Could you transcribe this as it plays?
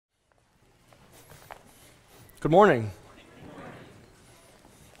Good morning.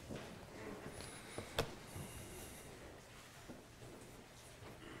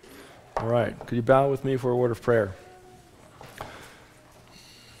 All right, could you bow with me for a word of prayer?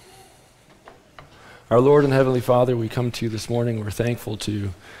 Our Lord and Heavenly Father, we come to you this morning. We're thankful to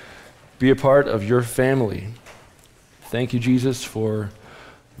be a part of your family. Thank you, Jesus, for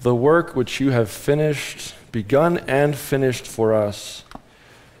the work which you have begun and finished for us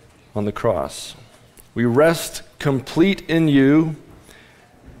on the cross. We rest complete in you,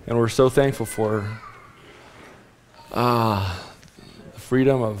 and we're so thankful for the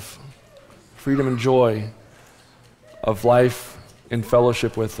freedom and joy of life in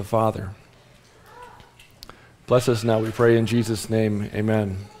fellowship with the Father. Bless us now, we pray in Jesus' name,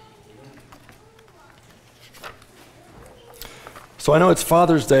 amen. So I know it's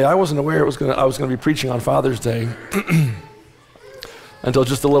Father's Day. I wasn't aware I was going to be preaching on Father's Day until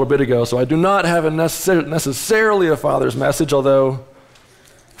just a little bit ago. So I do not have necessarily a father's message, although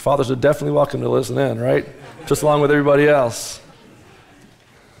fathers are definitely welcome to listen in, right? Just along with everybody else.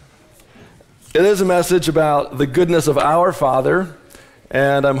 It is a message about the goodness of our Father,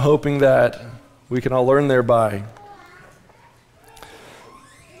 and I'm hoping that we can all learn thereby.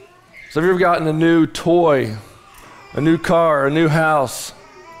 So have you ever gotten a new toy, a new car, a new house,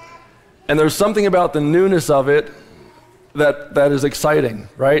 and there's something about the newness of it that is exciting,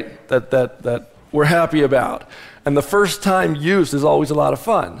 right? That we're happy about. And the first time use is always a lot of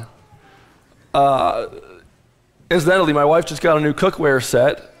fun. Incidentally, my wife just got a new cookware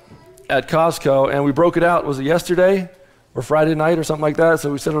set at Costco, and we broke it out. Was it yesterday or Friday night or something like that?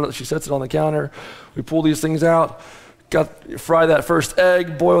 So she sets it on the counter. We pull these things out, fry that first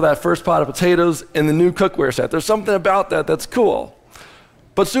egg, boil that first pot of potatoes in the new cookware set. There's something about that that's cool.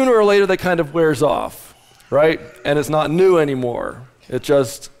 But sooner or later, that kind of wears off, right? And it's not new anymore. It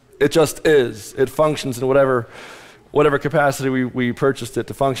just is. It functions in whatever capacity we purchased it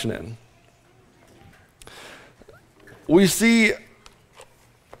to function in. We see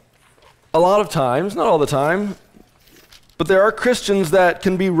a lot of times, not all the time, but there are Christians that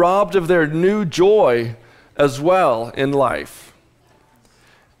can be robbed of their new joy as well in life.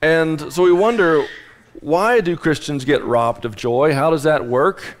 And so we wonder, why do Christians get robbed of joy? How does that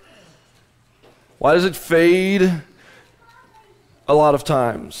work? Why does it fade a lot of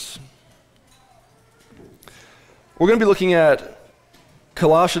times? We're going to be looking at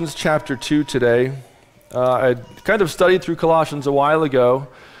Colossians chapter 2 today. I kind of studied through Colossians a while ago,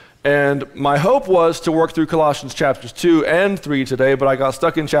 and my hope was to work through Colossians chapters 2 and 3 today, but I got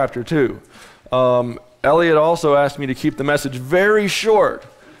stuck in chapter 2. Elliot also asked me to keep the message very short,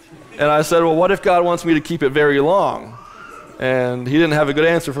 and I said, well, what if God wants me to keep it very long? And he didn't have a good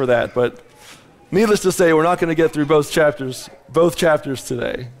answer for that, but needless to say, we're not going to get through both chapters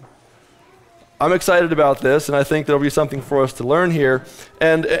today. I'm excited about this, and I think there'll be something for us to learn here.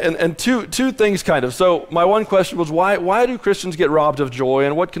 And two things kind of. So my one question was, why do Christians get robbed of joy,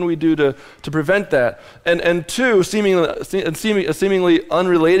 and what can we do to prevent that? And two, a seemingly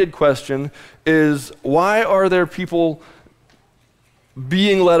unrelated question is, why are there people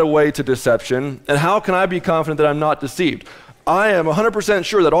being led away to deception, and how can I be confident that I'm not deceived? I am 100%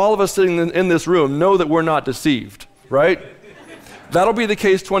 sure that all of us sitting in this room know that we're not deceived, right? That'll be the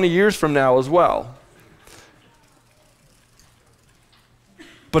case 20 years from now as well.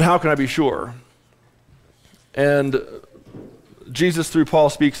 But how can I be sure? And Jesus, through Paul,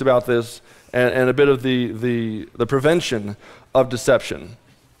 speaks about this and a bit of the prevention of deception.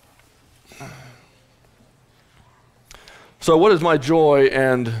 So what does my joy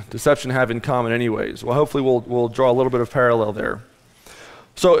and deception have in common anyways? Well, hopefully we'll draw a little bit of parallel there.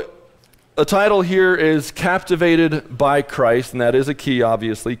 So the title here is Captivated by Christ, and that is a key,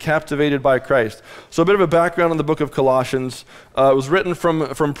 obviously. Captivated by Christ. So a bit of a background on the book of Colossians. It was written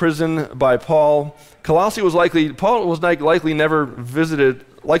from prison by Paul. Paul was likely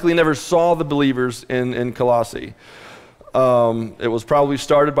never saw the believers in Colossae. It was probably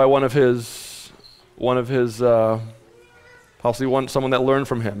started by someone that learned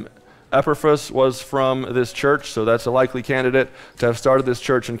from him. Epaphras was from this church, so that's a likely candidate to have started this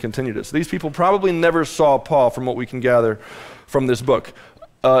church and continued it. So these people probably never saw Paul, from what we can gather from this book.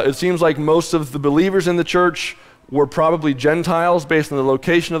 It seems like most of the believers in the church were probably Gentiles based on the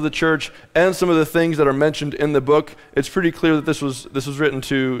location of the church and some of the things that are mentioned in the book. It's pretty clear that this was written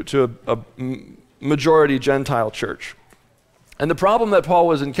to a majority Gentile church. And the problem that Paul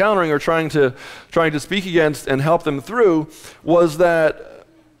was encountering or trying to speak against and help them through was that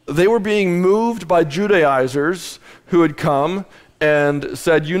they were being moved by Judaizers who had come and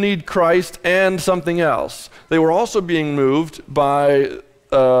said, you need Christ and something else. They were also being moved by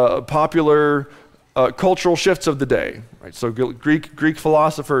popular cultural shifts of the day, right? So Greek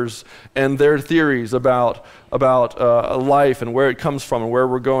philosophers and their theories about life and where it comes from and where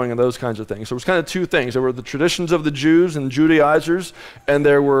we're going and those kinds of things. So it was kind of two things. There were the traditions of the Jews and Judaizers, and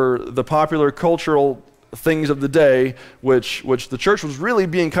there were the popular cultural things of the day, which the church was really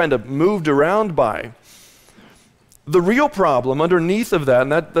being kind of moved around by. The real problem underneath of that,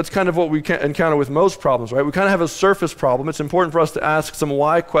 and that's kind of what we encounter with most problems, right? We kind of have a surface problem. It's important for us to ask some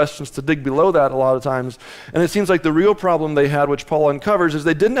why questions to dig below that a lot of times. And it seems like the real problem they had, which Paul uncovers, is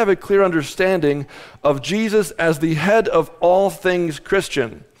they didn't have a clear understanding of Jesus as the head of all things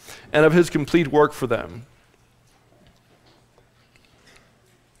Christian and of his complete work for them.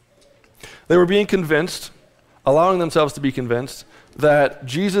 They were being convinced, allowing themselves to be convinced, that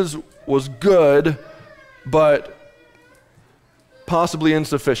Jesus was good, but possibly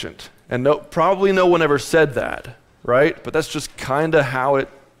insufficient. And probably no one ever said that, right? But that's just kind of how it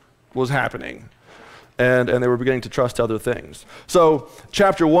was happening. And they were beginning to trust other things. So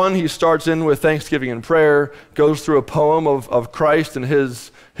chapter 1, he starts in with thanksgiving and prayer, goes through a poem of Christ and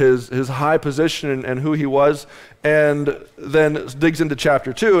his high position and who he was, and then digs into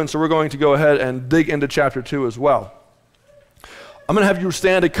chapter 2. And so we're going to go ahead and dig into chapter 2 as well. I'm going to have you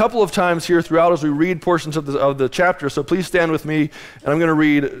stand a couple of times here throughout as we read portions of the chapter, so please stand with me, and I'm going to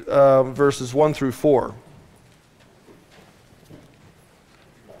read verses 1 through 4.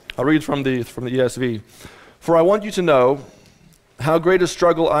 I'll read from the ESV. For I want you to know how great a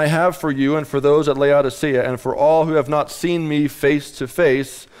struggle I have for you and for those at Laodicea and for all who have not seen me face to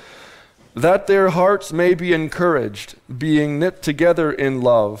face, that their hearts may be encouraged, being knit together in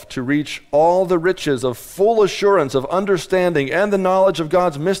love, to reach all the riches of full assurance of understanding and the knowledge of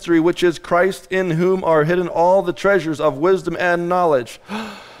God's mystery, which is Christ, in whom are hidden all the treasures of wisdom and knowledge.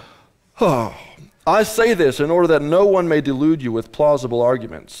 Oh, I say this in order that no one may delude you with plausible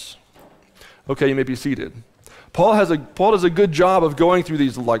arguments. Okay, you may be seated. Paul does a good job of going through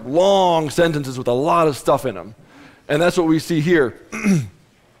these like long sentences with a lot of stuff in them. And that's what we see here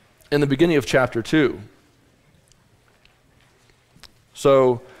in the beginning of chapter 2.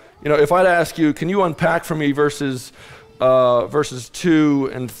 So, if I'd ask you, can you unpack for me verses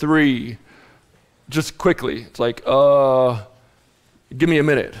 2 and 3 just quickly? It's like, give me a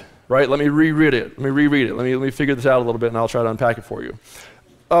minute, right? Let me reread it. Let me figure this out a little bit, and I'll try to unpack it for you.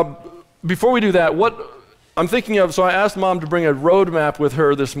 Before we do that, what I'm thinking of, so I asked Mom to bring a road map with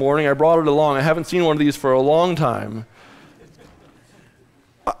her this morning. I brought it along. I haven't seen one of these for a long time.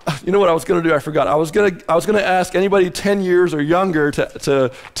 You know what I was going to do? I forgot. I was going to ask anybody 10 years or younger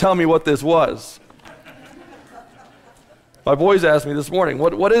to tell me what this was. My boys asked me this morning,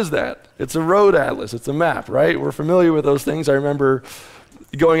 what is that? It's a road atlas. It's a map, right? We're familiar with those things. I remember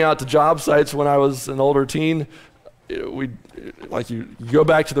going out to job sites when I was an older teen. You go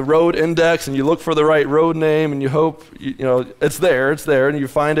back to the road index and you look for the right road name and you hope it's there and you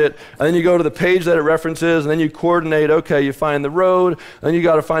find it, and then you go to the page that it references and then you coordinate. Okay, you find the road, and then you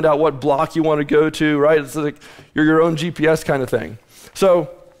got to find out what block you want to go to, right? It's like you're your own GPS kind of thing. So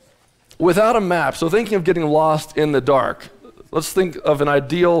without a map, so thinking of getting lost in the dark, let's think of an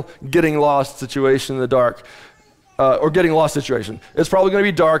ideal getting lost situation in the dark. Or getting lost situation. It's probably going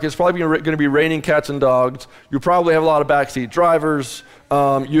to be dark. It's probably going to be raining cats and dogs. You probably have a lot of backseat drivers.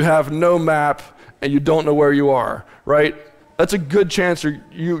 You have no map, and you don't know where you are, right? That's a good chance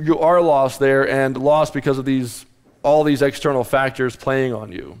you are lost there, and lost because of all these external factors playing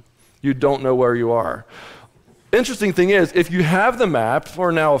on you. You don't know where you are. Interesting thing is, if you have the map,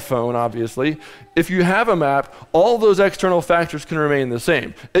 or now a phone, obviously, if you have a map, all those external factors can remain the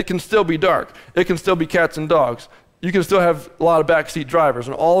same. It can still be dark. It can still be cats and dogs. You can still have a lot of backseat drivers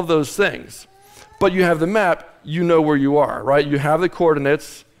and all of those things. But you have the map, you know where you are, right? You have the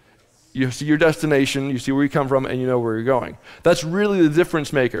coordinates, you see your destination, you see where you come from, and you know where you're going. That's really the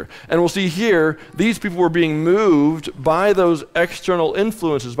difference maker. And we'll see here, these people were being moved by those external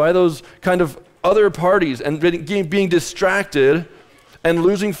influences, by those kind of other parties, and being distracted and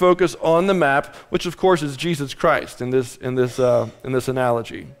losing focus on the map, which of course is Jesus Christ in this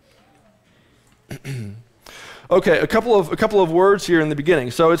analogy. Okay, a couple of words here in the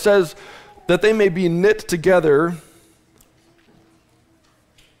beginning. So it says that they may be knit together,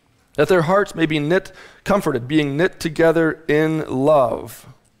 that their hearts may be comforted, being knit together in love.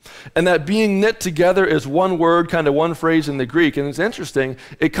 And that being knit together is one word, kind of one phrase in the Greek. And it's interesting.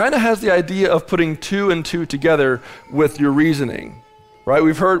 It kind of has the idea of putting two and two together with your reasoning, right?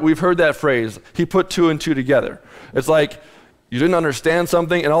 We've heard that phrase. He put two and two together. It's like you didn't understand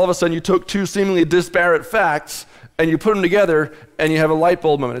something, and all of a sudden you took two seemingly disparate facts and you put them together and you have a light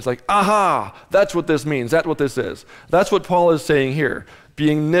bulb moment. It's like, aha, that's what this means. That's what this is. That's what Paul is saying here.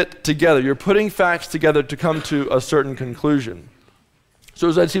 being knit together. You're putting facts together to come to a certain conclusion. So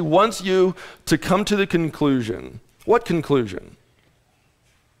as I see, wants you to come to the conclusion. What conclusion?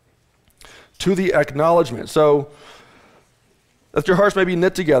 To the acknowledgement. So that your hearts may be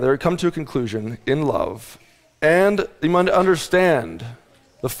knit together, come to a conclusion in love, and you might understand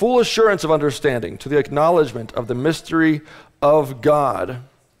the full assurance of understanding, to the acknowledgement of the mystery of God.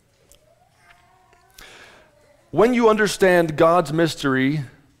 When you understand God's mystery,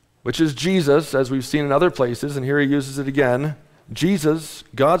 which is Jesus, as we've seen in other places, and here he uses it again, Jesus,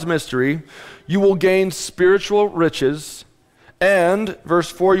 God's mystery, you will gain spiritual riches, and, verse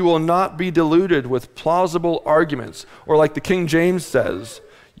 4, you will not be deluded with plausible arguments, or like the King James says,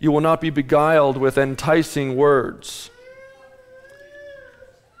 you will not be beguiled with enticing words.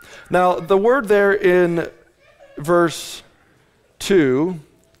 Now, the word there in verse 2,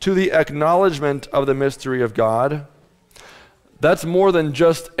 to the acknowledgement of the mystery of God, that's more than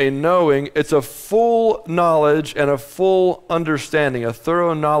just a knowing. It's a full knowledge and a full understanding, a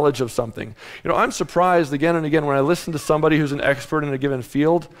thorough knowledge of something. You know, I'm surprised again and again when I listen to somebody who's an expert in a given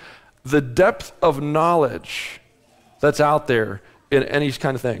field, the depth of knowledge that's out there in any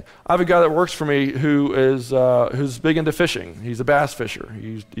kind of thing. I have a guy that works for me who's big into fishing. He's a bass fisher.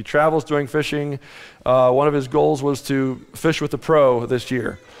 He travels doing fishing. One of his goals was to fish with a pro this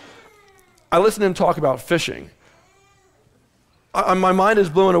year. I listen to him talk about fishing. My mind is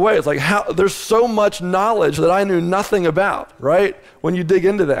blown away. It's like there's so much knowledge that I knew nothing about, right? When you dig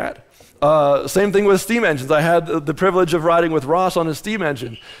into that. Same thing with steam engines. I had the privilege of riding with Ross on his steam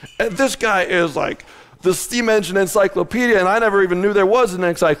engine. And this guy is like the steam engine encyclopedia, and I never even knew there was an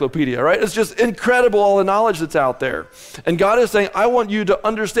encyclopedia, right? It's just incredible all the knowledge that's out there. And God is saying, I want you to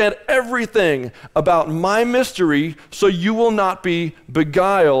understand everything about my mystery so you will not be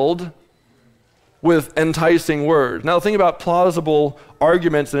beguiled with enticing words. Now, the thing about plausible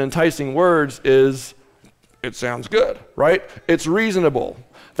arguments and enticing words is it sounds good, right? It's reasonable.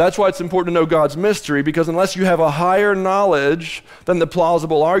 That's why it's important to know God's mystery, because unless you have a higher knowledge than the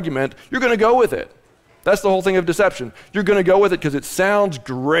plausible argument, you're going to go with it. That's the whole thing of deception. You're going to go with it because it sounds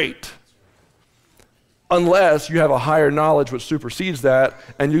great, unless you have a higher knowledge which supersedes that,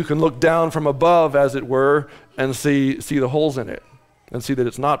 and you can look down from above, as it were, and see the holes in it, and see that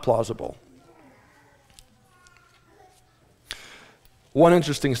it's not plausible. One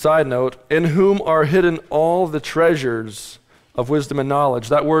interesting side note, in whom are hidden all the treasures of wisdom and knowledge.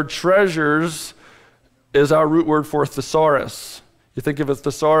 That word treasures is our root word for thesaurus. You think of a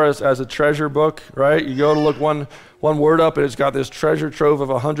thesaurus as a treasure book, right? You go to look one word up and it's got this treasure trove of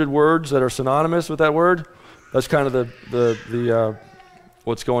 100 words that are synonymous with that word. That's kind of the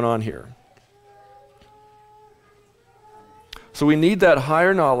what's going on here. So we need that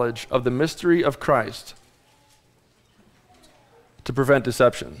higher knowledge of the mystery of Christ to prevent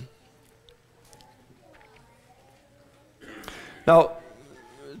deception. Now,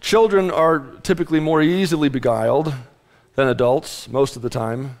 children are typically more easily beguiled than adults most of the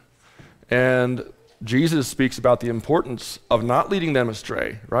time, and Jesus speaks about the importance of not leading them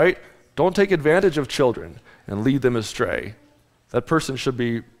astray, right? Don't take advantage of children and lead them astray. That person should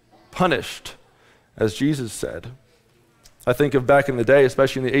be punished, as Jesus said. I think of back in the day,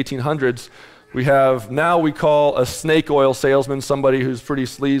 especially in the 1800s, now we call a snake oil salesman somebody who's pretty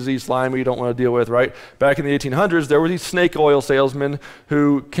sleazy, slimy, you don't want to deal with, right? Back in the 1800s, there were these snake oil salesmen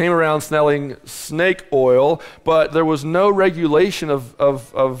who came around selling snake oil, but there was no regulation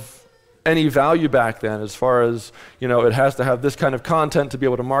of any value back then as far as, it has to have this kind of content to be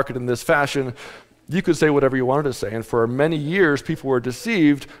able to market in this fashion. You could say whatever you wanted to say, and for many years, people were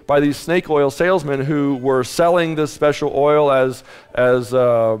deceived by these snake oil salesmen who were selling this special oil as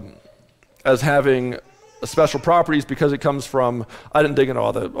having special properties because it comes from, I didn't dig into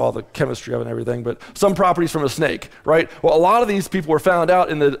all the chemistry of it and everything, but some properties from a snake, right? Well, a lot of these people were found out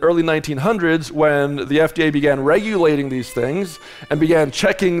in the early 1900s when the FDA began regulating these things and began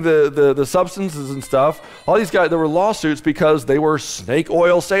checking the substances and stuff. All these guys, there were lawsuits because they were snake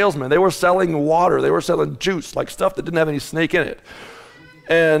oil salesmen. They were selling water. They were selling juice, like stuff that didn't have any snake in it.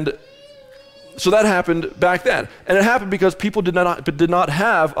 And so that happened back then. And it happened because people did not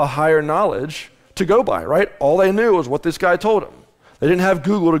have a higher knowledge to go by, right? All they knew was what this guy told them. They didn't have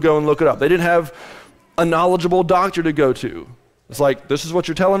Google to go and look it up. They didn't have a knowledgeable doctor to go to. It's like, this is what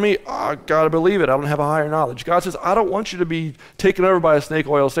you're telling me? I gotta believe it. I don't have a higher knowledge. God says, I don't want you to be taken over by a snake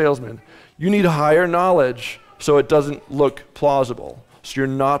oil salesman. You need a higher knowledge so it doesn't look plausible, so you're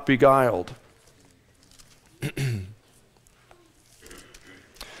not beguiled.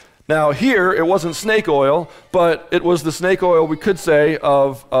 Now here, it wasn't snake oil, but it was the snake oil, we could say,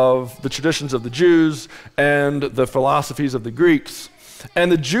 of the traditions of the Jews and the philosophies of the Greeks.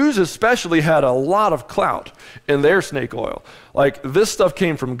 And the Jews especially had a lot of clout in their snake oil. Like, this stuff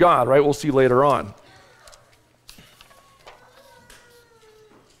came from God, right? We'll see later on.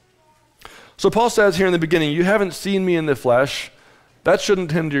 So Paul says here in the beginning, you haven't seen me in the flesh. That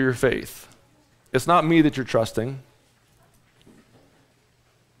shouldn't hinder your faith. It's not me that you're trusting.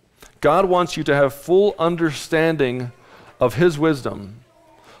 God wants you to have full understanding of his wisdom,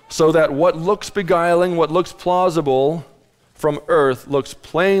 so that what looks beguiling, what looks plausible from earth looks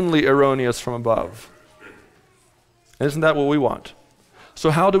plainly erroneous from above. Isn't that what we want? So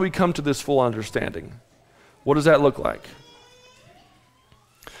how do we come to this full understanding? What does that look like?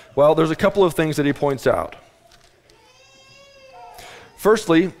 Well, there's a couple of things that he points out.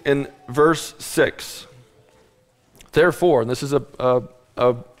 Firstly, in verse 6, therefore, and this is an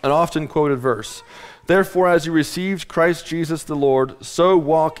often quoted verse, therefore, as you received Christ Jesus the Lord, so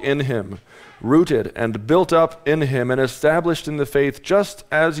walk in him, rooted and built up in him and established in the faith, just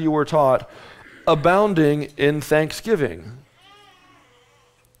as you were taught, abounding in thanksgiving.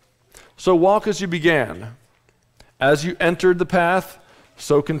 So walk as you began. As you entered the path,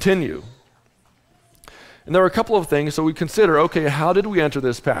 so continue. And there are a couple of things, so we consider, okay, how did we enter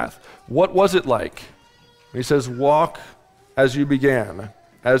this path? What was it like? He says, walk as you began,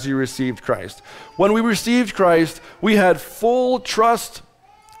 as you received Christ. When we received Christ, we had full trust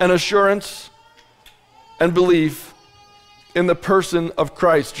and assurance and belief in the person of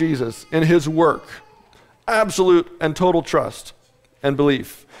Christ Jesus, in his work. Absolute and total trust and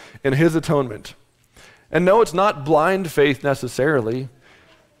belief in his atonement. And no, it's not blind faith necessarily.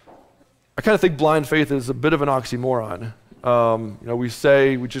 I kind of think blind faith is a bit of an oxymoron. We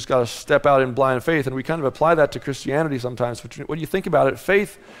say we just got to step out in blind faith, and we kind of apply that to Christianity sometimes. But when you think about it,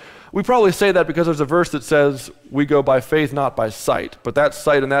 faith, we probably say that because there's a verse that says we go by faith, not by sight. But that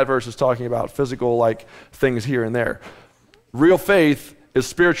sight in that verse is talking about physical, like, things here and there. Real faith is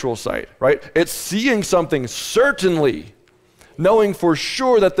spiritual sight, right? It's seeing something certainly, knowing for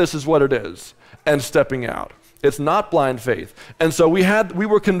sure that this is what it is, and stepping out. It's not blind faith. And so we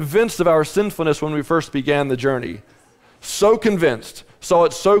were convinced of our sinfulness when we first began the journey. So convinced, saw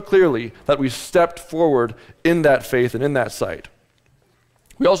it so clearly that we stepped forward in that faith and in that sight.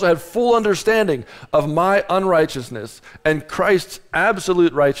 We also had full understanding of my unrighteousness and Christ's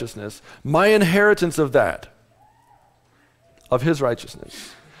absolute righteousness, my inheritance of that, of his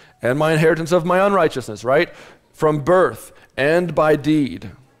righteousness, and my inheritance of my unrighteousness, right? From birth and by deed.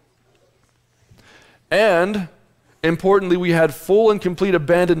 And, importantly, we had full and complete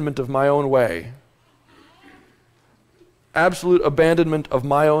abandonment of my own way. Absolute abandonment of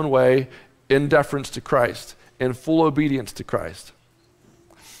my own way in deference to Christ, in full obedience to Christ.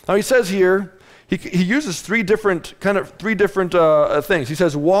 Now he says here, he uses three different things. He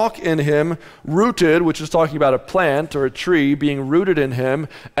says, walk in him, rooted, which is talking about a plant or a tree being rooted in him,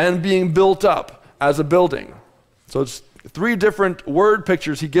 and being built up as a building. So it's three different word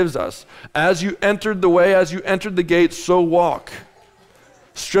pictures he gives us. As you entered the way, as you entered the gate, so walk.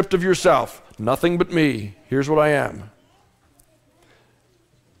 Stripped of yourself, nothing but me. Here's what I am.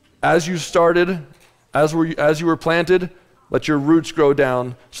 As you started, as you were planted, let your roots grow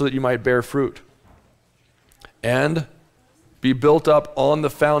down so that you might bear fruit. And be built up on the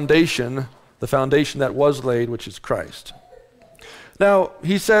foundation that was laid, which is Christ. Now,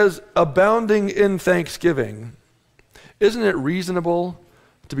 he says, abounding in thanksgiving. Isn't it reasonable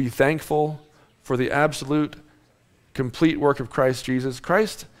to be thankful for the absolute, complete work of Christ Jesus?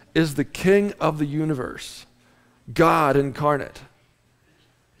 Christ is the King of the universe, God incarnate.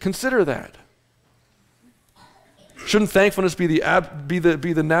 Consider that. Shouldn't thankfulness be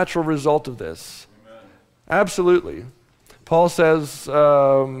the natural result of this? Amen. Absolutely. Paul says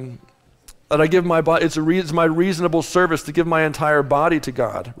that I give my body. It's my reasonable service to give my entire body to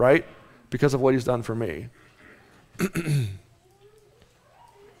God, right? Because of what He's done for me.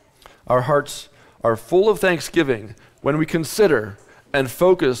 Our hearts are full of thanksgiving when we consider and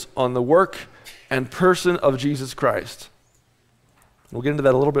focus on the work and person of Jesus Christ. We'll get into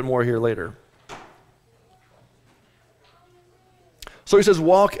that a little bit more here later. So he says,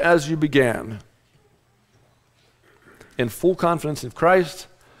 walk as you began. In full confidence in Christ,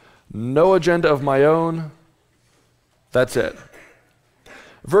 no agenda of my own. That's it.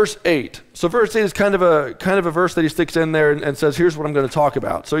 Verse 8. So verse 8 is kind of a verse that he sticks in there and says, here's what I'm going to talk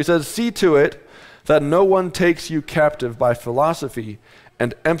about. So he says, see to it that no one takes you captive by philosophy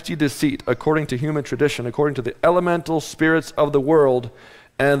and empty deceit, according to human tradition, according to the elemental spirits of the world,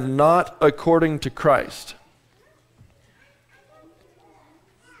 and not according to Christ.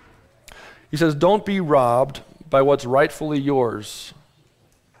 He says, don't be robbed by what's rightfully yours.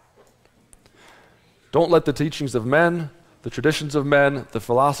 Don't let the teachings of men, the traditions of men, the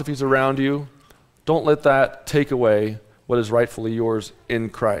philosophies around you. Don't let that take away what is rightfully yours in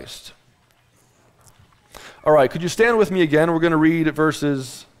Christ. All right, could you stand with me again? We're going to read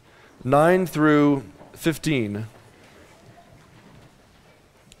verses 9 through 15.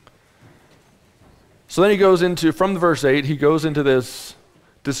 So then he goes into, from verse 8, he goes into this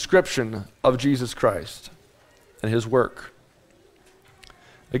description of Jesus Christ and his work.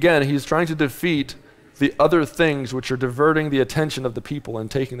 Again, he's trying to defeat the other things which are diverting the attention of the people and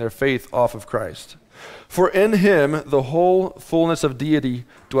taking their faith off of Christ. For in him the whole fullness of deity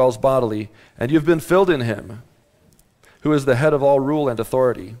dwells bodily, and you've been filled in him, who is the head of all rule and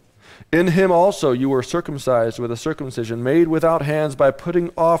authority. In him also you were circumcised with a circumcision made without hands by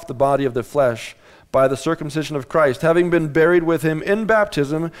putting off the body of the flesh by the circumcision of Christ, having been buried with him in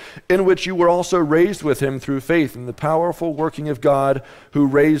baptism, in which you were also raised with him through faith in the powerful working of God who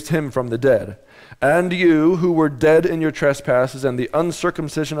raised him from the dead. And you, who were dead in your trespasses and the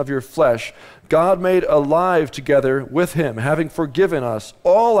uncircumcision of your flesh, God made alive together with him, having forgiven us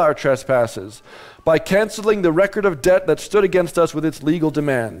all our trespasses, by canceling the record of debt that stood against us with its legal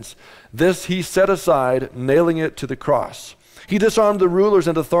demands. This he set aside, nailing it to the cross. He disarmed the rulers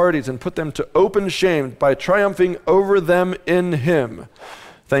and authorities and put them to open shame by triumphing over them in him.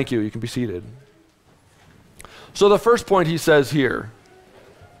 Thank you. You can be seated. So the first point he says here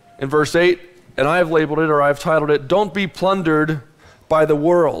in verse 8, and I have labeled it, or I've titled it, don't be plundered by the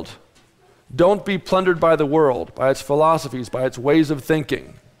world. Don't be plundered by the world, by its philosophies, by its ways of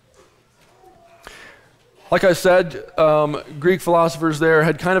thinking. Like I said, Greek philosophers there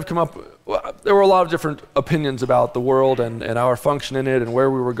had kind of come up, there were a lot of different opinions about the world and our function in it and where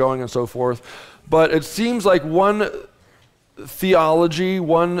we were going and so forth. But it seems like one theology,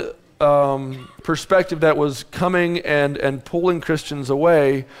 one perspective that was coming and pulling Christians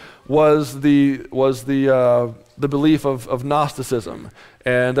away was the belief of Gnosticism,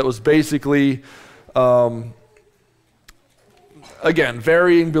 and that was basically again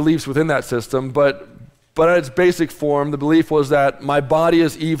varying beliefs within that system, but at its basic form, the belief was that my body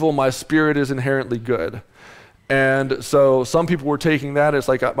is evil, my spirit is inherently good. And so some people were taking that as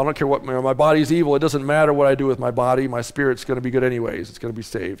like, I don't care what, my body's evil, it doesn't matter what I do with my body, my spirit's going to be good anyways, it's going to be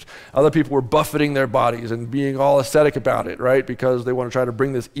saved. Other people were buffeting their bodies and being all ascetic about it, right? Because they want to try to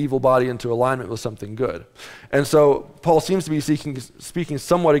bring this evil body into alignment with something good. And so Paul seems to be speaking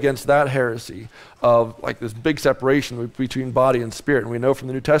somewhat against that heresy of like this big separation between body and spirit. And we know from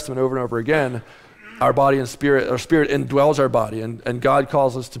the New Testament over and over again, our body and spirit, our spirit indwells our body, and God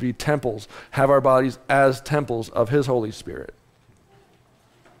calls us to be temples, have our bodies as temples of his Holy Spirit.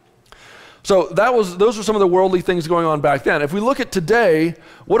 So those were some of the worldly things going on back then. If we look at today,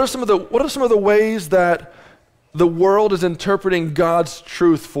 what are some of the ways that the world is interpreting God's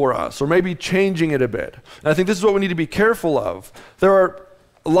truth for us, or maybe changing it a bit? And I think this is what we need to be careful of. There are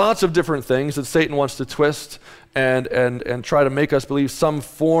lots of different things that Satan wants to twist and try to make us believe some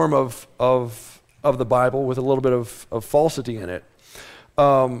form of the Bible with a little bit of falsity in it.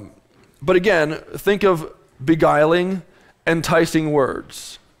 But again, think of beguiling, enticing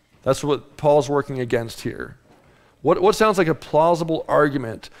words. That's what Paul's working against here. What sounds like a plausible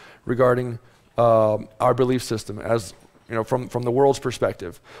argument regarding our belief system as, you know, from the world's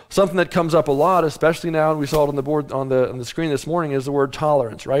perspective? Something that comes up a lot, especially now, and we saw it on the board on the screen this morning, is the word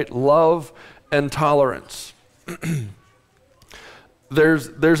tolerance, right? Love and tolerance.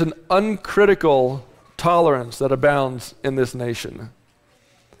 There's an uncritical tolerance that abounds in this nation.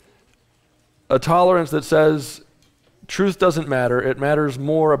 A tolerance that says truth doesn't matter, it matters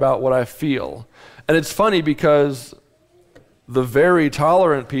more about what I feel. And it's funny because the very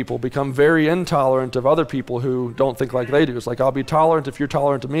tolerant people become very intolerant of other people who don't think like they do. It's like, I'll be tolerant if you're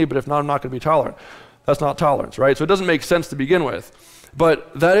tolerant of me, but if not, I'm not going to be tolerant. That's not tolerance, right? So it doesn't make sense to begin with.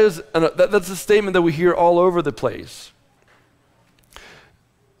 But that's a statement that we hear all over the place.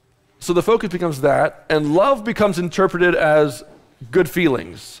 So the focus becomes that, and love becomes interpreted as good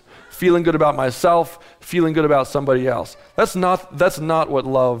feelings, feeling good about myself, feeling good about somebody else. That's not what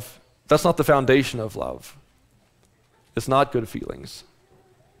love, that's not the foundation of love. It's not good feelings.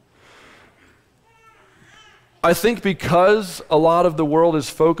 I think because a lot of the world is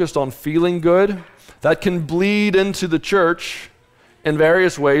focused on feeling good, that can bleed into the church in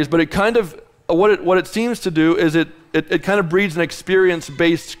various ways, but it kind of, what it seems to do is it kind of breeds an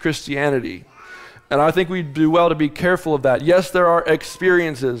experience-based Christianity. And I think we do well to be careful of that. Yes, there are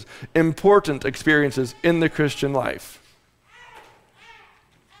experiences, important experiences in the Christian life.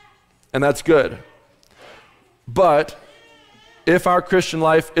 And that's good. But if our Christian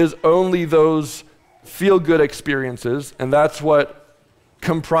life is only those feel-good experiences, and that's what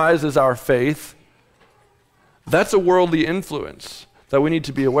comprises our faith, That's a worldly influence that we need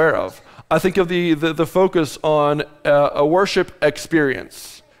to be aware of. I think of the focus on a worship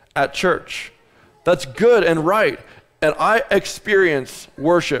experience at church. That's good and right. And I experience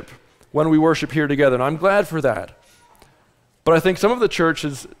worship when we worship here together, and I'm glad for that. But I think some of the church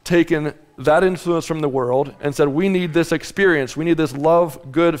has taken that influence from the world and said, we need this experience, we need this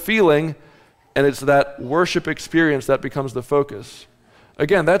love, good feeling, and it's that worship experience that becomes the focus.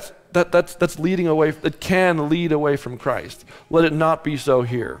 Again, that's leading away, it can lead away from Christ. Let it not be so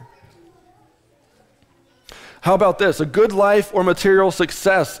here. How about this? A good life or material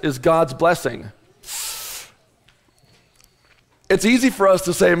success is God's blessing. It's easy for us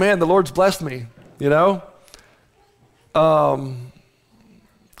to say, man, the Lord's blessed me, you know?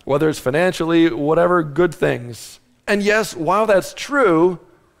 Whether it's financially, whatever, good things. And yes, while that's true,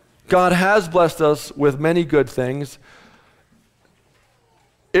 God has blessed us with many good things.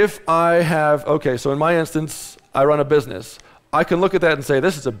 If I have, okay, so in my instance, I run a business. I can look at that and say,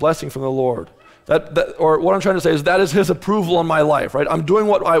 this is a blessing from the Lord. Or what I'm trying to say is that is his approval on my life, right? I'm doing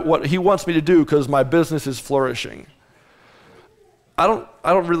what he wants me to do because my business is flourishing. I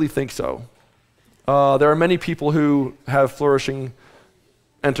don't really think so. There are many people who have flourishing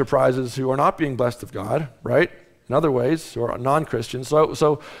enterprises who are not being blessed of God, right? In other ways, who are non-Christians.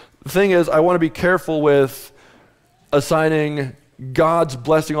 So the thing is, I want to be careful with assigning God's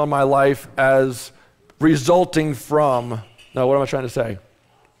blessing on my life as resulting from, no, what am I trying to say?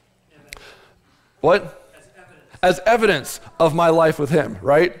 What? As evidence of my life with him,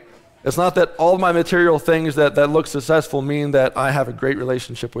 right? It's not that all my material things that look successful mean that I have a great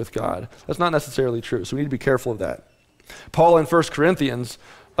relationship with God. That's not necessarily true, so we need to be careful of that. Paul in 1 Corinthians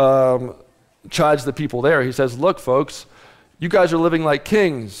chides the people there. He says, look, folks, you guys are living like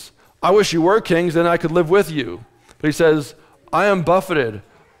kings. I wish you were kings, then I could live with you. But he says, I am buffeted,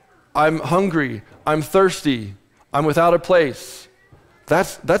 I'm hungry, I'm thirsty, I'm without a place.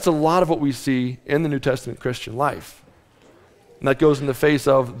 That's a lot of what we see in the New Testament Christian life. And that goes in the face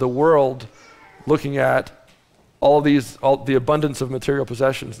of the world looking at all the abundance of material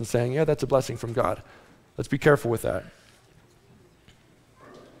possessions and saying, yeah, that's a blessing from God. Let's be careful with that.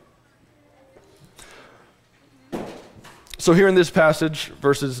 So here in this passage,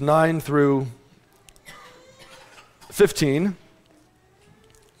 verses 9 through 15,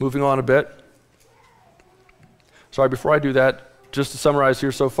 moving on a bit. Sorry, before I do that, just to summarize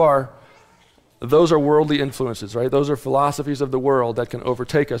here so far, those are worldly influences, right? Those are philosophies of the world that can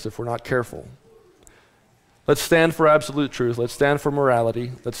overtake us if we're not careful. Let's stand for absolute truth. Let's stand for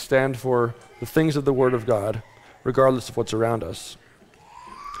morality. Let's stand for the things of the Word of God, regardless of what's around us.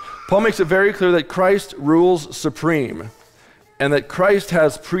 Paul makes it very clear that Christ rules supreme and that Christ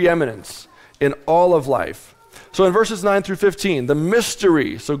has preeminence in all of life. So in verses 9 through 15, the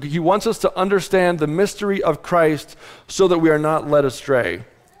mystery, so he wants us to understand the mystery of Christ so that we are not led astray.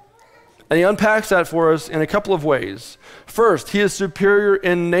 And he unpacks that for us in a couple of ways. First, he is superior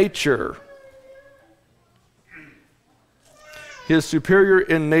in nature. He is superior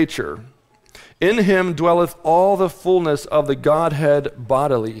in nature. In him dwelleth all the fullness of the Godhead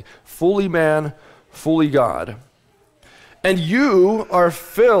bodily, fully man, fully God. And you are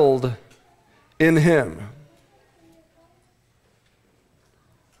filled in him.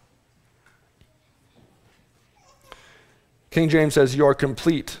 King James says, you are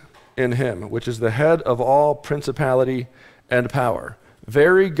complete in him, which is the head of all principality and power.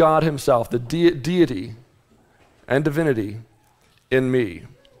 Very God himself, the deity and divinity in me.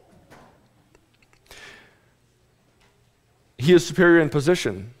 He is superior in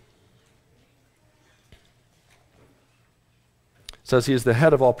position. It says he is the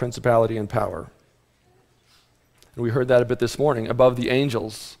head of all principality and power. And we heard that a bit this morning, above the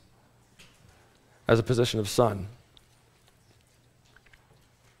angels as a position of son.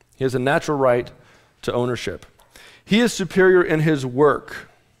 He has a natural right to ownership. He is superior in his work.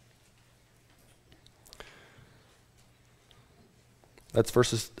 That's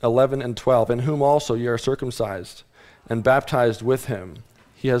verses 11 and 12. In whom also ye are circumcised and baptized with him.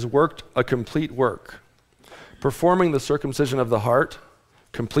 He has worked a complete work, performing the circumcision of the heart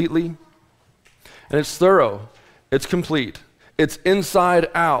completely. And it's thorough. It's complete. It's inside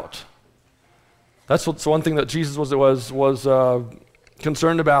out. That's one thing that Jesus was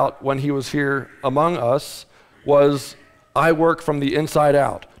concerned about when he was here among us, was I work from the inside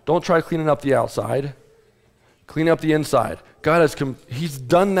out. Don't try cleaning up the outside. Clean up the inside. God he's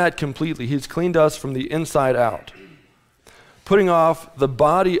done that completely. He's cleaned us from the inside out. Putting off the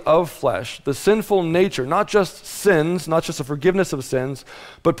body of flesh, the sinful nature, not just sins, not just a forgiveness of sins,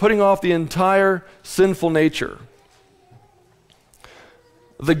 but putting off the entire sinful nature.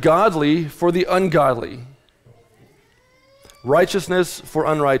 The godly for the ungodly. righteousness for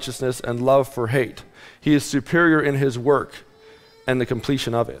unrighteousness, and love for hate. He is superior in his work and the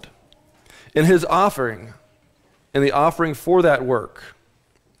completion of it. In his offering, in the offering for that work.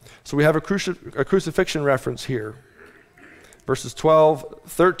 So we have a crucifixion reference here. Verses 12,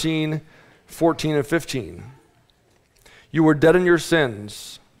 13, 14, and 15. You were dead in your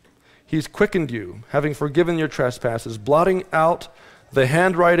sins. He's quickened you, having forgiven your trespasses, blotting out the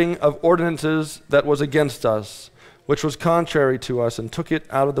handwriting of ordinances that was against us, which was contrary to us, and took it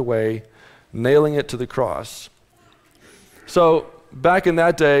out of the way, nailing it to the cross. So back in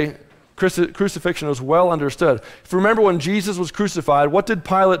that day, crucifixion was well understood. If you remember when Jesus was crucified, what did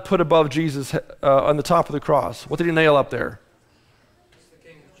Pilate put above Jesus on the top of the cross? What did he nail up there?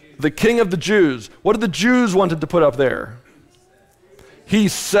 The King of the Jews. What did the Jews wanted to put up there? He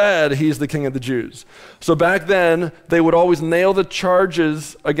said he's the King of the Jews. So back then, they would always nail the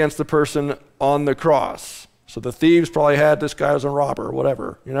charges against the person on the cross. So the thieves probably had, this guy was a robber, or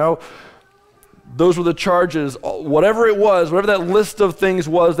whatever, you know? Those were the charges. Whatever it was, whatever that list of things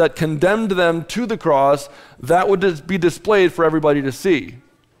was that condemned them to the cross, that would be displayed for everybody to see.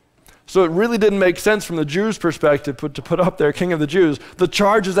 So it really didn't make sense from the Jews' perspective to put up there King of the Jews. The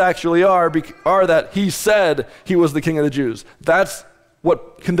charges actually are that he said he was the King of the Jews. That's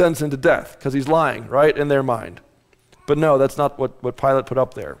what condemns him to death, because he's lying, right, in their mind. But no, that's not what Pilate put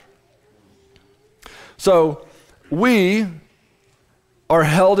up there. So we are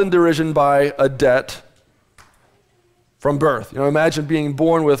held in derision by a debt from birth. You know, imagine being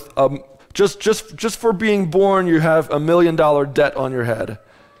born with, just for being born, you have $1 million debt on your head.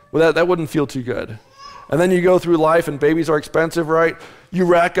 Well, that wouldn't feel too good. And then you go through life, and babies are expensive, right? You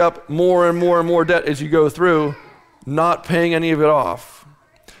rack up more and more and more debt as you go through, not paying any of it off.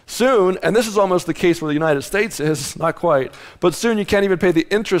 Soon, and this is almost the case where the United States is, not quite, but soon you can't even pay the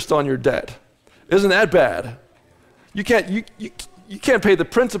interest on your debt. Isn't that bad? You can't pay the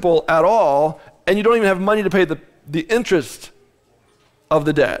principal at all, and you don't even have money to pay the interest of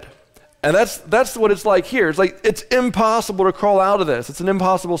the debt. And that's what it's like here. It's like it's impossible to crawl out of this. It's an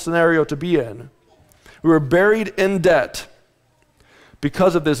impossible scenario to be in. We were buried in debt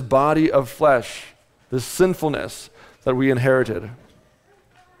because of this body of flesh, this sinfulness that we inherited.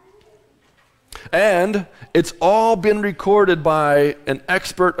 And it's all been recorded by an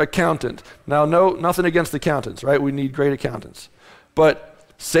expert accountant. Now, nothing against accountants, right? We need great accountants.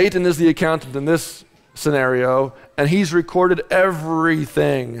 But Satan is the accountant in this scenario, and he's recorded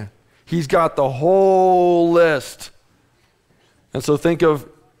everything. He's got the whole list. And so think of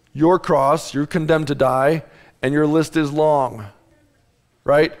your cross, you're condemned to die, and your list is long,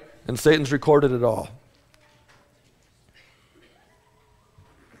 right? And Satan's recorded it all.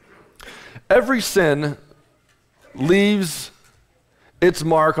 Every sin leaves its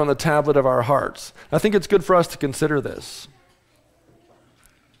mark on the tablet of our hearts. I think it's good for us to consider this.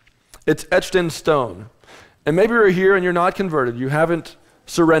 It's etched in stone. And maybe you're here and you're not converted. You haven't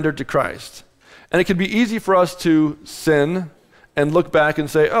surrendered to Christ. And it can be easy for us to sin and look back and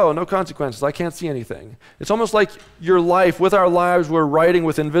say, oh, no consequences. I can't see anything. It's almost like your life, with our lives, we're writing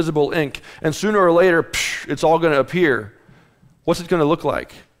with invisible ink. And sooner or later, it's all going to appear. What's it going to look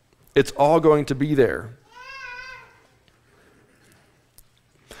like? It's all going to be there.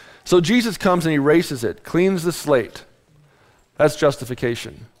 So Jesus comes and erases it, cleans the slate. That's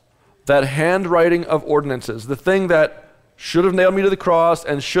justification. That handwriting of ordinances, the thing that should have nailed me to the cross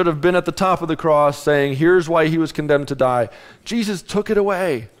and should have been at the top of the cross saying, here's why he was condemned to die. Jesus took it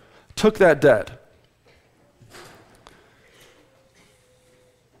away, took that debt.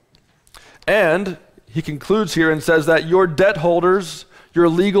 And he concludes here and says that your debt holders, your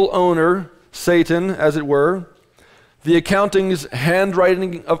legal owner, Satan, as it were, the accounting's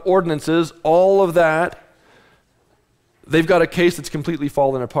handwriting of ordinances, all of that, they've got a case that's completely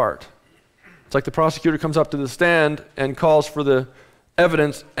fallen apart. It's like the prosecutor comes up to the stand and calls for the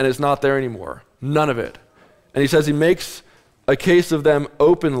evidence, and it's not there anymore. None of it. And he says he makes a case of them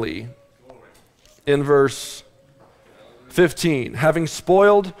openly in verse 15. Having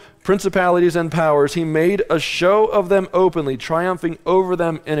spoiled principalities and powers, he made a show of them openly, triumphing over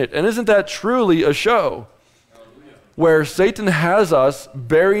them in it. And isn't that truly a show? Where Satan has us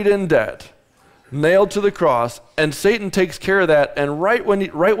buried in debt, nailed to the cross, and Satan takes care of that, and right when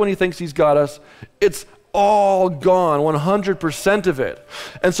he thinks he's got us, it's all gone, 100% of it.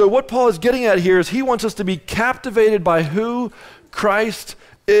 And so what Paul is getting at here is he wants us to be captivated by who Christ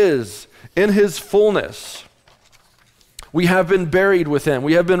is in his fullness. We have been buried with him.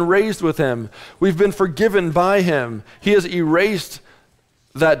 We have been raised with him. We've been forgiven by him. He has erased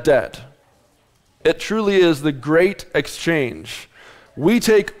that debt. It truly is the great exchange. We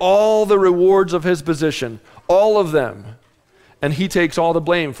take all the rewards of his position, all of them, and he takes all the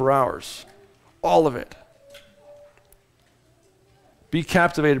blame for ours. All of it. Be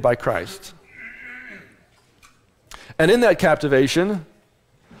captivated by Christ. And in that captivation,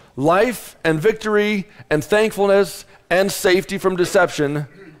 life and victory and thankfulness and safety from deception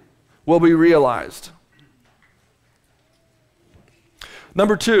will be realized.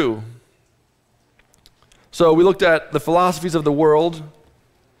 Number 2. So we looked at the philosophies of the world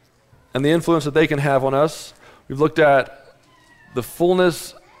and the influence that they can have on us. We've looked at the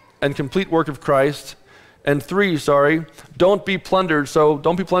fullness and complete work of Christ. And 3, don't be plundered. So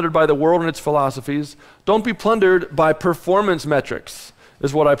don't be plundered by the world and its philosophies. Don't be plundered by performance metrics,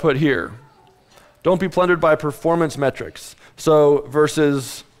 is what I put here. Don't be plundered by performance metrics. So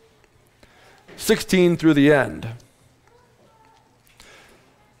verses 16 through the end.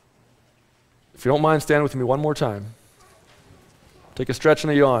 If you don't mind, stand with me one more time. Take a stretch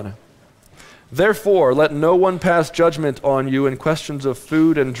and a yawn. Therefore, let no one pass judgment on you in questions of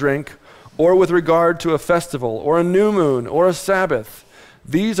food and drink, or with regard to a festival, or a new moon, or a Sabbath.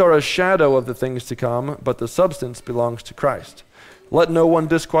 These are a shadow of the things to come, but the substance belongs to Christ. Let no one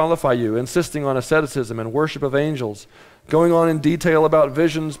disqualify you, insisting on asceticism and worship of angels, going on in detail about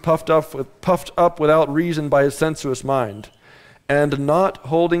visions puffed up without reason by his sensuous mind, and not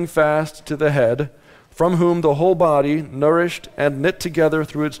holding fast to the head, from whom the whole body, nourished and knit together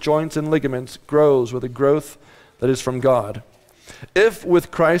through its joints and ligaments, grows with a growth that is from God. If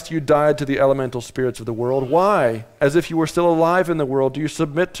with Christ you died to the elemental spirits of the world, why, as if you were still alive in the world, do you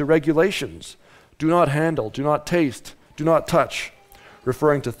submit to regulations? Do not handle, do not taste, do not touch,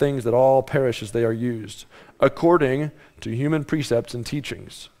 referring to things that all perish as they are used, according to human precepts and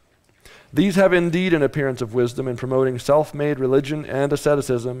teachings. These have indeed an appearance of wisdom in promoting self-made religion and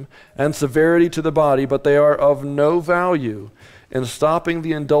asceticism and severity to the body, but they are of no value in stopping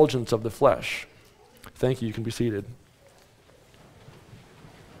the indulgence of the flesh. Thank you. You can be seated.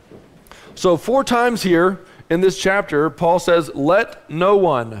 So 4 times here in this chapter, Paul says, let no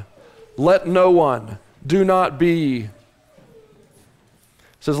one, do not be. He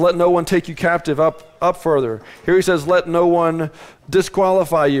says, let no one take you captive up further. Here he says, let no one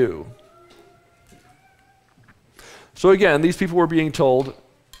disqualify you. So again, these people were being told,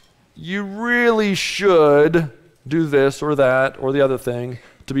 you really should do this or that or the other thing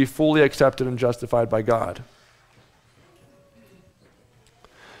to be fully accepted and justified by God.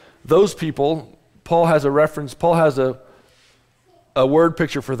 Those people, Paul has a word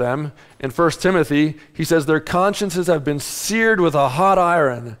picture for them. In 1 Timothy, he says their consciences have been seared with a hot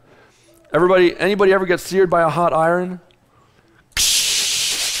iron. Anybody ever get seared by a hot iron?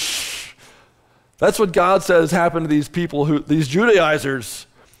 That's what God says happened to these people, these Judaizers.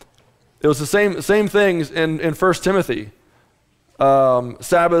 It was the same things in 1 Timothy.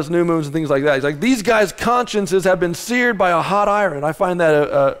 Sabbaths, new moons, and things like that. He's like, these guys' consciences have been seared by a hot iron. I find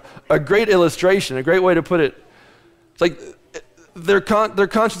that a great illustration, a great way to put it. It's like their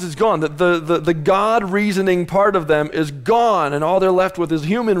conscience is gone. The God reasoning part of them is gone, and all they're left with is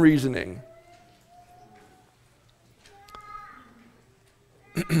human reasoning.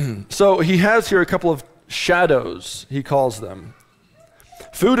 So he has here a couple of shadows, he calls them.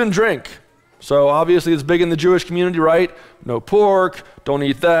 Food and drink. So obviously it's big in the Jewish community, right? No pork, don't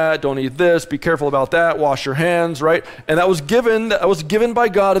eat that, don't eat this, be careful about that, wash your hands, right? And that was given by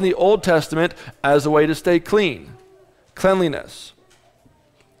God in the Old Testament as a way to stay clean, cleanliness.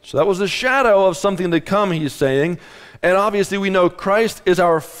 So that was the shadow of something to come, he's saying. And obviously we know Christ is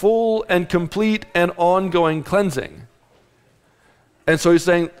our full and complete and ongoing cleansing. And so he's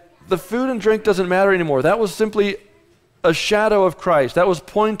saying the food and drink doesn't matter anymore. That was simply a shadow of Christ. That was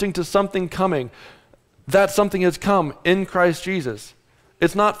pointing to something coming. That something has come in Christ Jesus.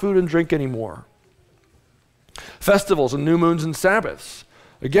 It's not food and drink anymore. Festivals and new moons and Sabbaths.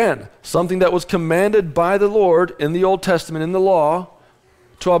 Again, something that was commanded by the Lord in the Old Testament, in the law,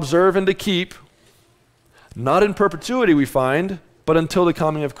 to observe and to keep, not in perpetuity we find, but until the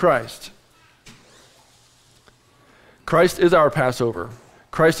coming of Christ. Christ is our Passover.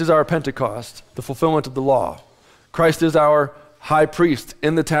 Christ is our Pentecost, the fulfillment of the law. Christ is our high priest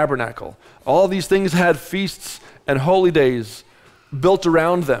in the tabernacle. All these things had feasts and holy days built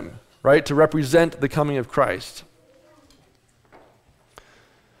around them, right, to represent the coming of Christ.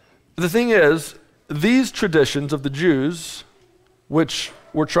 The thing is, these traditions of the Jews, which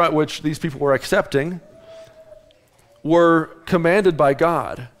these people were accepting, were commanded by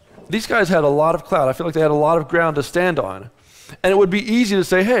God. These guys had a lot of clout. I feel like they had a lot of ground to stand on. And it would be easy to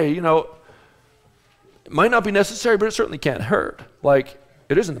say, hey, it might not be necessary, but it certainly can't hurt. Like,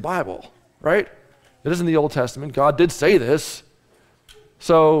 it is in the Bible, right? It is in the Old Testament. God did say this.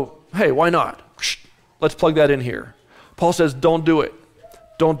 So, hey, why not? Let's plug that in here. Paul says, don't do it.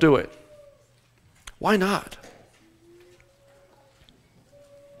 Don't do it. Why not?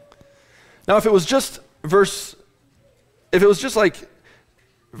 Now, if it was just like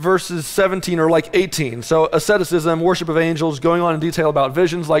verses 17 or like 18, so asceticism, worship of angels, going on in detail about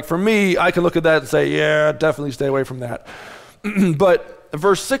visions, like for me, I can look at that and say, yeah, definitely stay away from that. But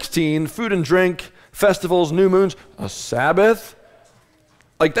verse 16, food and drink, festivals, new moons, a Sabbath,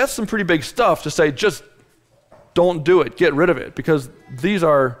 like that's some pretty big stuff to say, just don't do it, get rid of it, because these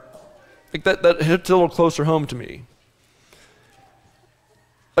are, like that hits a little closer home to me.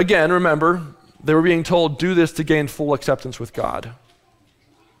 Again, remember, they were being told, do this to gain full acceptance with God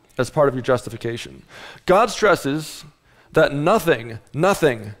as part of your justification. God stresses that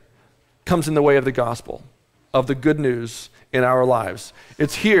nothing comes in the way of the gospel, of the good news in our lives.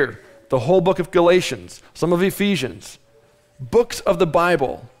 It's here, the whole book of Galatians, some of Ephesians, books of the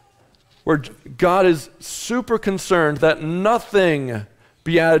Bible, where God is super concerned that nothing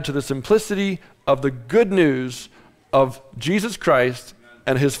be added to the simplicity of the good news of Jesus Christ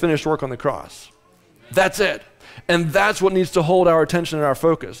and his finished work on the cross. That's it. And that's what needs to hold our attention and our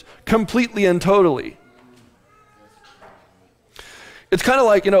focus, completely and totally. It's kind of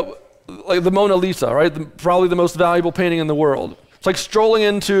like, like the Mona Lisa, right? Probably the most valuable painting in the world. It's like strolling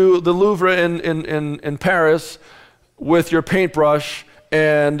into the Louvre in Paris with your paintbrush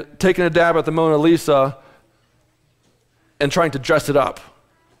and taking a dab at the Mona Lisa and trying to dress it up.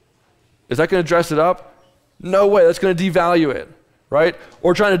 Is that going to dress it up? No way, that's going to devalue it, right?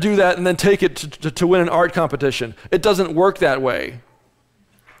 Or trying to do that and then take it to win an art competition. It doesn't work that way.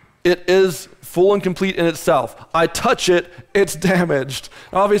 It is full and complete in itself. I touch it, it's damaged.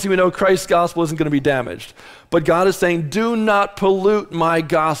 Obviously, we know Christ's gospel isn't going to be damaged. But God is saying, do not pollute my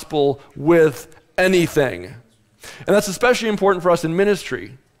gospel with anything. And that's especially important for us in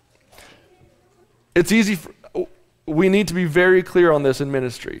ministry. It's easy, we need to be very clear on this in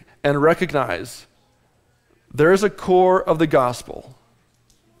ministry and recognize there is a core of the gospel.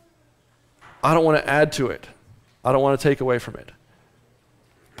 I don't want to add to it. I don't want to take away from it.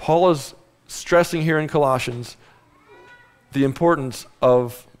 Paul is stressing here in Colossians the importance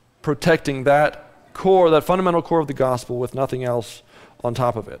of protecting that core, that fundamental core of the gospel with nothing else on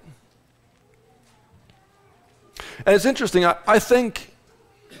top of it. And it's interesting, I think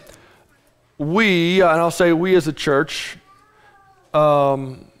we, and I'll say we as a church,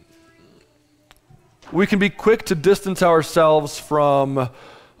 we can be quick to distance ourselves from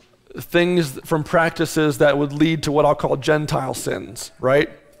things, from practices that would lead to what I'll call Gentile sins, right?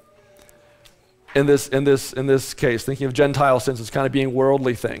 In this case, thinking of Gentile sins as kind of being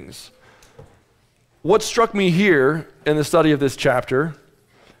worldly things. What struck me here in the study of this chapter,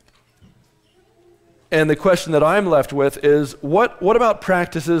 and the question that I'm left with is, what about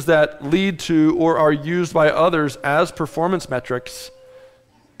practices that lead to or are used by others as performance metrics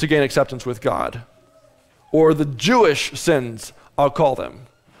to gain acceptance with God? Or the Jewish sins, I'll call them.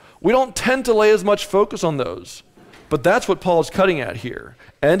 We don't tend to lay as much focus on those, but that's what Paul is cutting at here,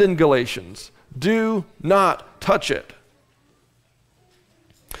 and in Galatians. Do not touch it.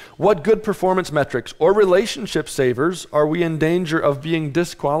 What good performance metrics or relationship savers are we in danger of being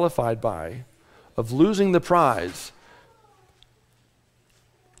disqualified by, of losing the prize?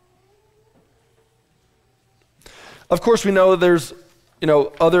 Of course, we know that there's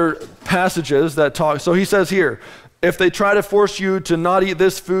other passages that talk. So he says here, if they try to force you to not eat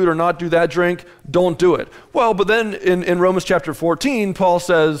this food or not do that drink, don't do it. Well, but then in Romans chapter 14, Paul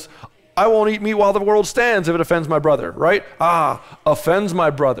says, I won't eat meat while the world stands if it offends my brother, right? Offends my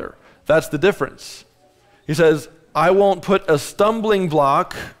brother. That's the difference. He says, I won't put a stumbling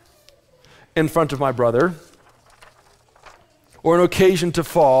block in front of my brother or an occasion to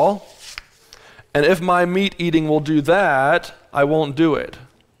fall. And if my meat eating will do that, I won't do it.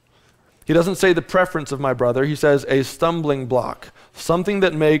 He doesn't say the preference of my brother. He says a stumbling block, something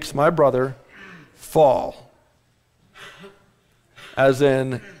that makes my brother fall. As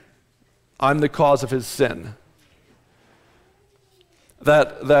in, I'm the cause of his sin.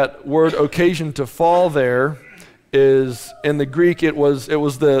 That word occasion to fall there is, in the Greek, it was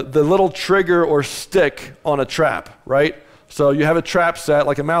the little trigger or stick on a trap, right? So you have a trap set,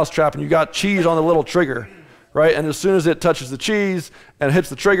 like a mouse trap, and you got cheese on the little trigger, right? And as soon as it touches the cheese and hits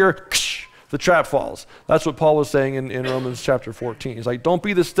the trigger, the trap falls. That's what Paul was saying in Romans chapter 14. He's like, don't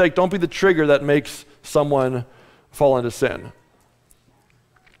be the stick, don't be the trigger that makes someone fall into sin.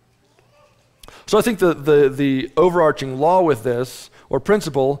 So I think the overarching law with this, or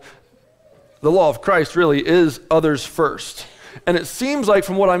principle, the law of Christ really is others first. And it seems like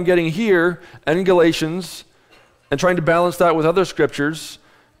from what I'm getting here and in Galatians, and trying to balance that with other scriptures,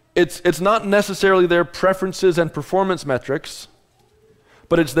 It's not necessarily their preferences and performance metrics,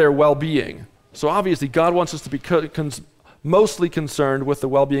 but it's their well-being. So obviously, God wants us to be mostly concerned with the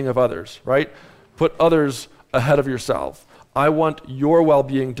well-being of others, right? Put others ahead of yourself. I want your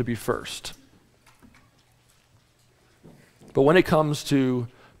well-being to be first. But when it comes to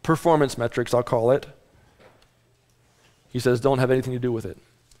performance metrics, I'll call it, he says, don't have anything to do with it.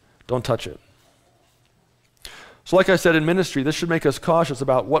 Don't touch it. So like I said, in ministry, this should make us cautious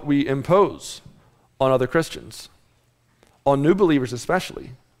about what we impose on other Christians, on new believers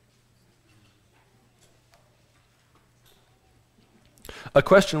especially. A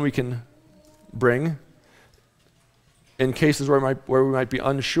question we can bring in cases where we might be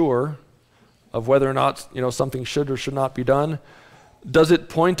unsure of whether or not something should or should not be done, does it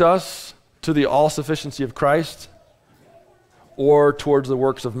point us to the all-sufficiency of Christ or towards the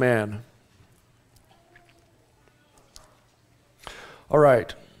works of man? All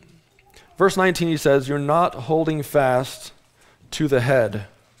right. Verse 19, he says, you're not holding fast to the head,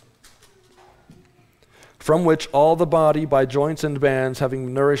 from which all the body by joints and bands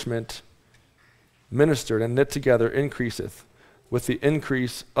having nourishment ministered and knit together increaseth with the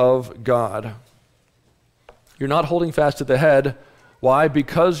increase of God. You're not holding fast to the head. Why?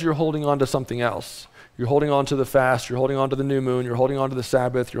 Because you're holding on to something else. You're holding on to the fast, you're holding on to the new moon, you're holding on to the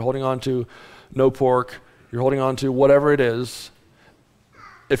Sabbath, you're holding on to no pork, you're holding on to whatever it is.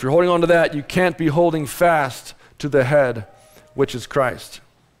 If you're holding on to that, you can't be holding fast to the head, which is Christ.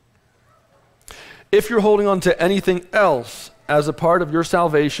 If you're holding on to anything else as a part of your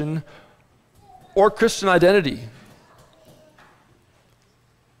salvation or Christian identity,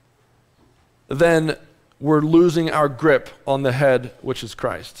 then we're losing our grip on the head, which is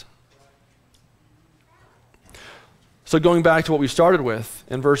Christ. So going back to what we started with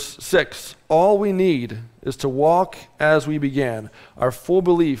in verse 6, all we need is to walk as we began, our full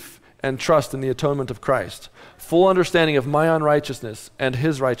belief and trust in the atonement of Christ, full understanding of my unrighteousness and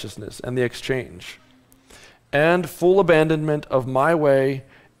his righteousness and the exchange, and full abandonment of my way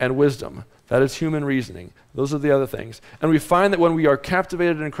and wisdom. That is human reasoning. Those are the other things. And we find that when we are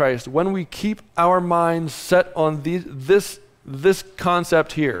captivated in Christ, when we keep our minds set on this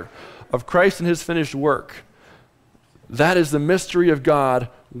concept here of Christ and his finished work, that is the mystery of God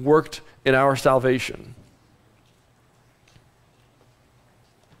worked in our salvation.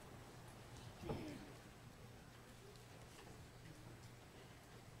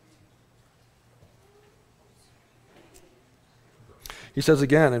 He says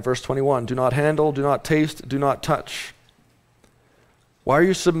again in verse 21, do not handle, do not taste, do not touch. Why are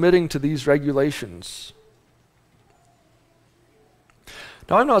you submitting to these regulations?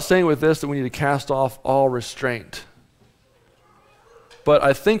 Now, I'm not saying with this that we need to cast off all restraint. But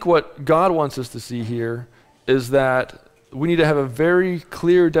I think what God wants us to see here is that we need to have a very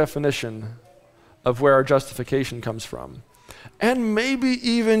clear definition of where our justification comes from. And maybe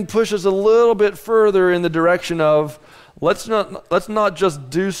even push us a little bit further in the direction of let's not just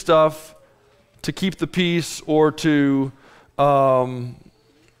do stuff to keep the peace or to, because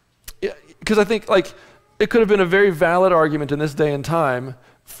I think it could have been a very valid argument in this day and time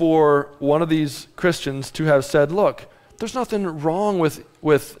for one of these Christians to have said, look, there's nothing wrong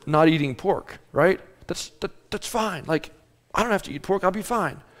with not eating pork, right? That's fine. I don't have to eat pork, I'll be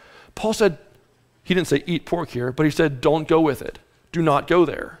fine. Paul said, he didn't say eat pork here, but he said don't go with it. Do not go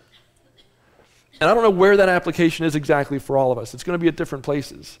there. And I don't know where that application is exactly for all of us. It's going to be at different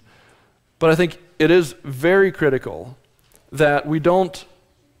places. But I think it is very critical that we don't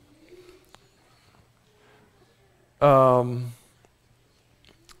allow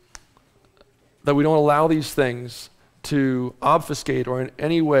these things to obfuscate or in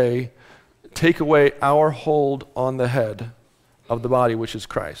any way take away our hold on the head of the body, which is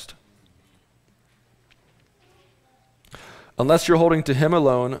Christ. Unless you're holding to him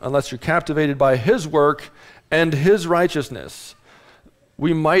alone, unless you're captivated by his work and his righteousness,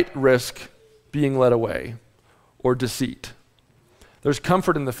 we might risk being led away or deceit. There's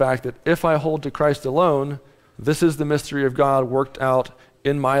comfort in the fact that if I hold to Christ alone, this is the mystery of God worked out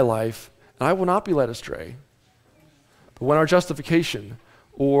in my life, and I will not be led astray. But when our justification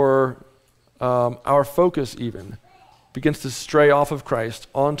or our focus even begins to stray off of Christ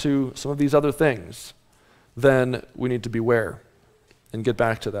onto some of these other things, then we need to beware and get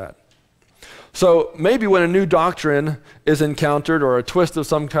back to that. So maybe when a new doctrine is encountered or a twist of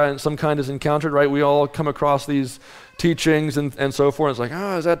some kind is encountered, right? We all come across these teachings and so forth. It's like,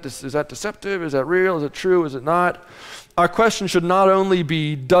 is that deceptive? Is that real? Is it true? Is it not? Our question should not only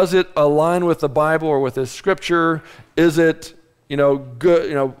be, does it align with the Bible or with this scripture? Is it,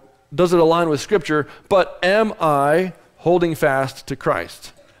 good, does it align with scripture? But am I holding fast to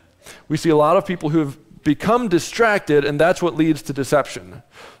Christ? We see a lot of people who have become distracted, and that's what leads to deception.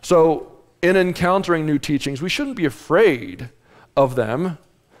 So in encountering new teachings, we shouldn't be afraid of them,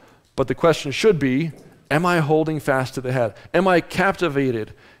 but the question should be, am I holding fast to the head? Am I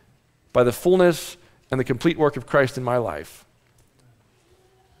captivated by the fullness and the complete work of Christ in my life?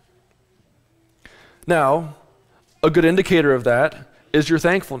 Now, a good indicator of that is your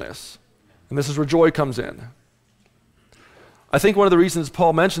thankfulness. And this is where joy comes in. I think one of the reasons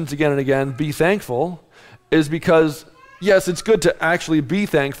Paul mentions again and again, be thankful, is because, yes, it's good to actually be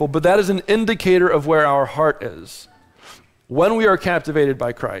thankful, but that is an indicator of where our heart is. When we are captivated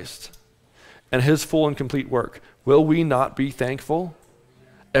by Christ and his full and complete work, will we not be thankful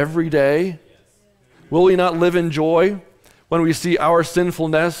every day? Will we not live in joy when we see our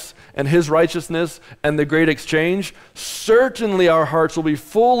sinfulness and his righteousness and the great exchange? Certainly our hearts will be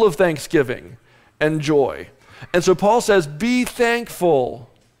full of thanksgiving and joy. And so Paul says, be thankful.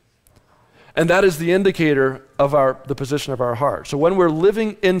 And that is the indicator of the position of our heart. So when we're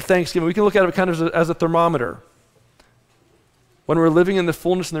living in thanksgiving, we can look at it kind of as a thermometer. When we're living in the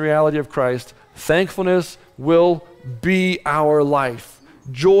fullness and the reality of Christ, thankfulness will be our life.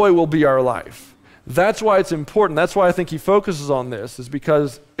 Joy will be our life. That's why it's important. That's why I think he focuses on this, is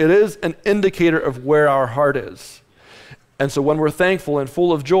because it is an indicator of where our heart is. And so when we're thankful and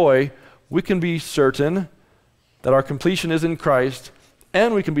full of joy, we can be certain that our completion is in Christ,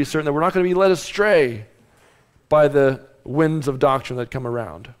 and we can be certain that we're not going to be led astray by the winds of doctrine that come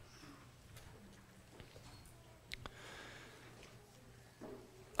around.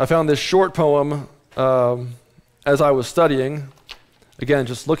 I found this short poem as I was studying. Again,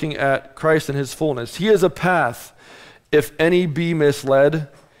 just looking at Christ and his fullness. He is a path, if any be misled.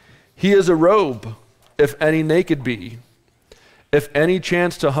 He is a robe, if any naked be. If any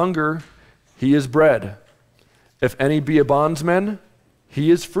chance to hunger, he is bread. If any be a bondsman, he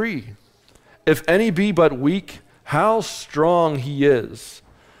is free. If any be but weak, how strong he is.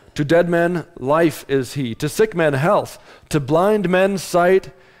 To dead men, life is he. To sick men, health. To blind men, sight.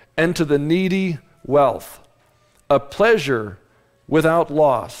 And to the needy, wealth. A pleasure without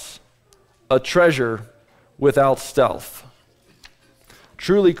loss. A treasure without stealth.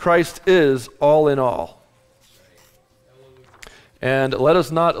 Truly, Christ is all in all. And let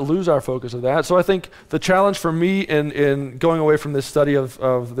us not lose our focus of that. So I think the challenge for me in going away from this study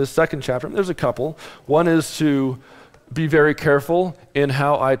of this second chapter, there's a couple. One is to be very careful in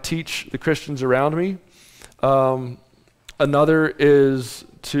how I teach the Christians around me. Another is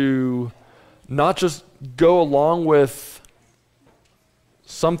to not just go along with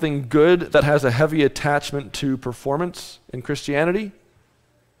something good that has a heavy attachment to performance in Christianity,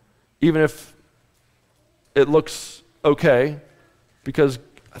 even if it looks okay. Because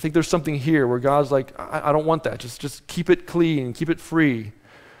I think there's something here where God's like, I don't want that. Just keep it clean, keep it free.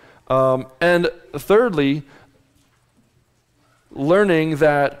 And thirdly, learning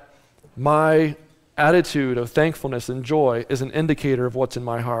that my attitude of thankfulness and joy is an indicator of what's in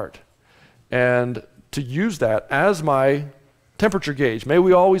my heart. And to use that as my temperature gauge. May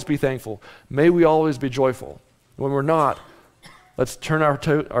we always be thankful. May we always be joyful. When we're not, let's turn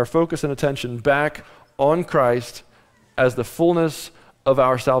our focus and attention back on Christ as the fullness of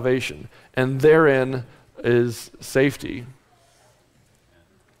our salvation, and therein is safety.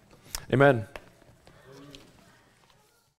 Amen.